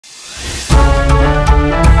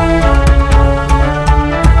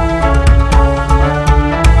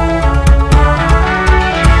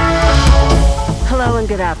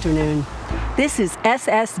afternoon. This is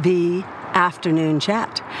SSB Afternoon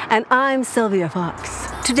Chat, and I'm Sylvia Fox.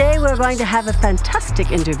 Today we're going to have a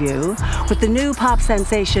fantastic interview with the new pop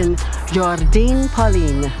sensation, Jourdin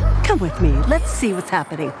Pauline. Come with me, let's see what's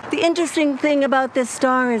happening. The interesting thing about this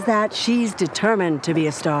star is that she's determined to be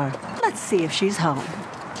a star. Let's see if she's home.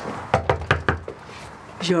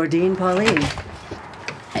 Jourdin Pauline.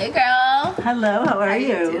 Hey girl. Hello, how are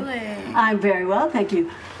you? How you doing? I'm very well, thank you.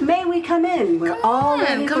 May we come in? We're all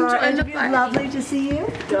ready for our interview. Lovely to see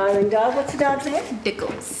you. Darling dog, what's the dog's name?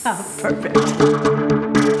 Dickles. Oh, perfect.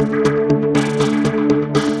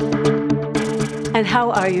 And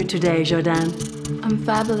how are you today, Jourdin? I'm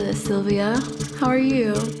fabulous, Sylvia. How are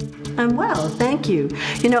you? I'm well, thank you.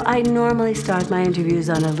 You know, I normally start my interviews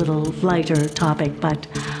on a little lighter topic, but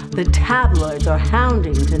the tabloids are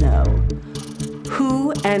hounding to know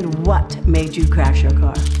who and what made you crash your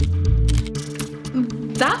car.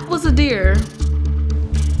 That was a deer.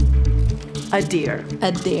 A deer.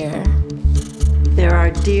 A deer. There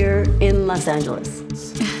are deer in Los Angeles.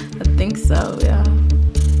 I think so, yeah.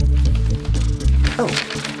 Oh,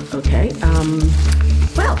 okay.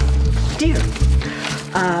 Well, dear.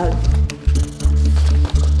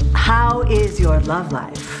 How is your love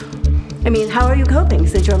life? I mean, how are you coping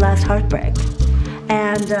since your last heartbreak?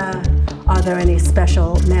 And are there any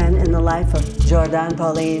special men in the life of Jourdin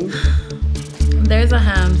Pauline? There's a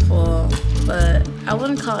handful, but I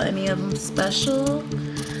wouldn't call any of them special.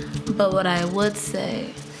 But what I would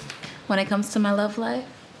say, when it comes to my love life,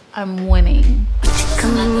 I'm winning.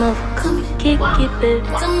 Come over, come kick it, babe.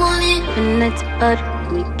 Come on in. When it's about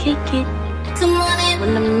we kick it. Come on in.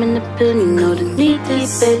 When I'm in the building, know the need it,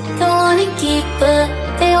 babe. Don't wanna keep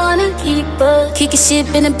up, they wanna keep up. Kickin'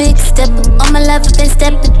 shit, been a big stepper. On my life, I've been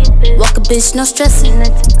stepping. Walk a bitch, no stressing.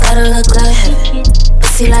 Gotta look like heaven.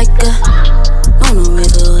 Pussy like a on the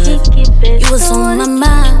river. You was on my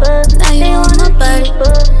mind, now you on my body.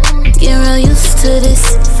 Getting real used to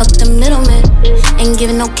this. Fuck the middleman. Ain't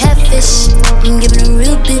giving no catfish. Ain't giving a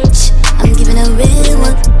real bitch. I'm giving a real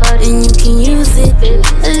one, and you can use it.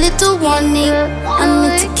 A little warning, I'm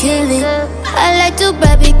meant to kill it. I like to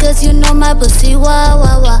brag because you know my pussy, wah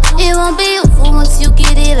wah wah. It won't be over once you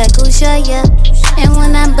get it like Usha, yeah. And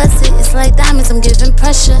when I bust it, it's like diamonds, I'm giving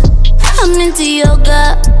pressure. I'm into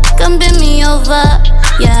yoga, come bend me over.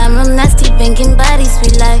 Yeah, I'm real nasty, banging bodies, we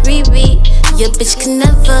like Riri. Your bitch can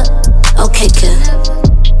never, okay, good.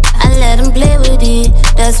 I let him play with it,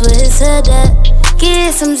 that's what it said that.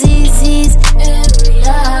 Get some ZZs and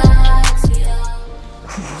relax,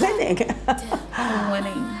 yeah. Winning. I'm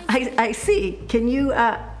winning. I see. Can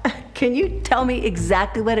you tell me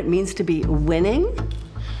exactly what it means to be winning?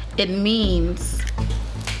 It means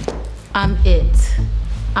I'm it.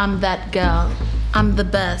 I'm that girl. I'm the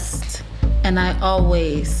best. And I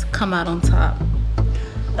always come out on top.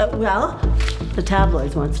 Well, the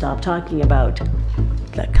tabloids won't stop talking about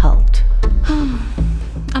the cult.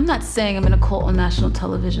 I'm not saying I'm in a cult on national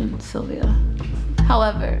television, Sylvia.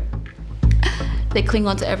 However, they cling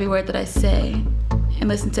on to every word that I say and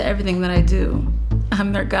listen to everything that I do.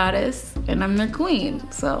 I'm their goddess and I'm their queen,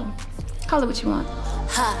 so call it what you want.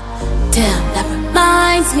 Damn, that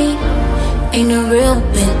reminds me, ain't a real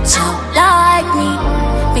bitch out like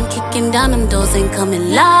me. Been kicking down them doors, ain't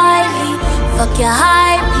coming lightly. Fuck your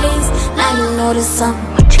hype, please. Now you know there's something.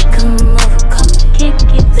 Won't you come over, come kick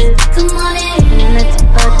it, babe. Come on in. And let's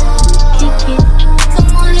about kick it.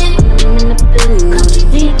 Come on in. When I'm in the building, know the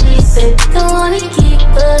need it, babe. Don't wanna keep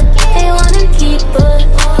up, they wanna keep up.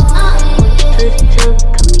 Put it till,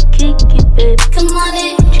 come and kick it, babe. Come on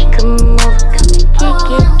in. Won't you come over, come and kick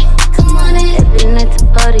it. Come on in. Every night's a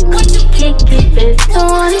party, won't you kick it, babe. Don't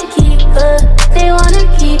wanna keep up, they wanna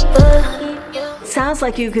keep up. Sounds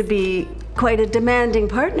like you could be quite a demanding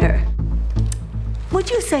partner. Would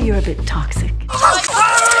you say you're a bit toxic?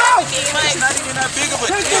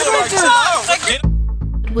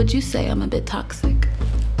 Would you say I'm a bit toxic?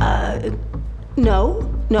 No,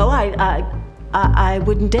 I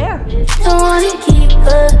wouldn't dare. Don't wanna keep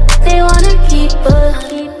up, they wanna keep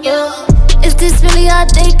up. Is this really all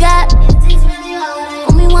they got?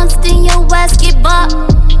 Only once then your ass get bought.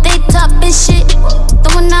 They toppin' shit,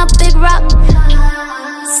 throwing out big rock.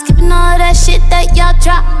 Skipping all that shit that y'all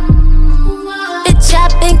drop. Bitch, I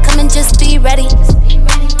been coming, just be ready.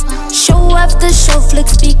 Show after show, flick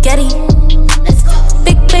spaghetti.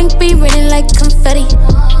 Big bank be raining like confetti.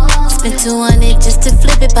 Spent 200 just to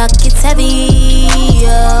flip it, pockets heavy.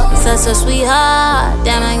 Yeah, such a sweetheart,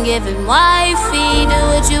 damn I'm giving wifey. Do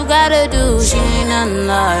what you gotta do, she ain't nothing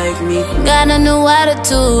like me. Got a new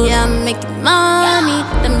attitude, yeah I'm making money.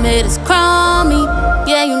 The haters crown me,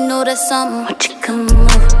 yeah you know that's something. Won't you come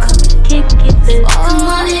over, come kick it, babe. Come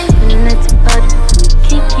on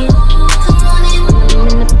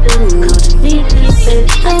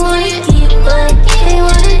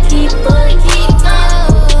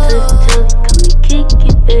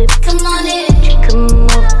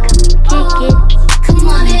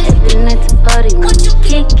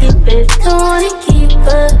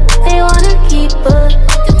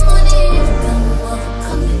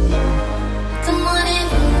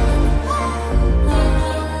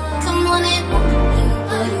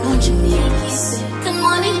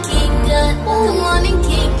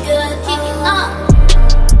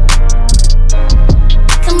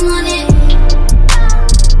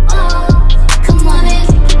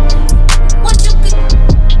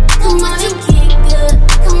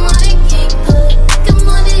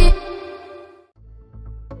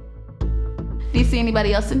Do you see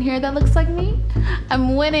anybody else in here that looks like me?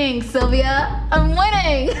 I'm winning, Sylvia. I'm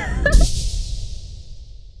winning.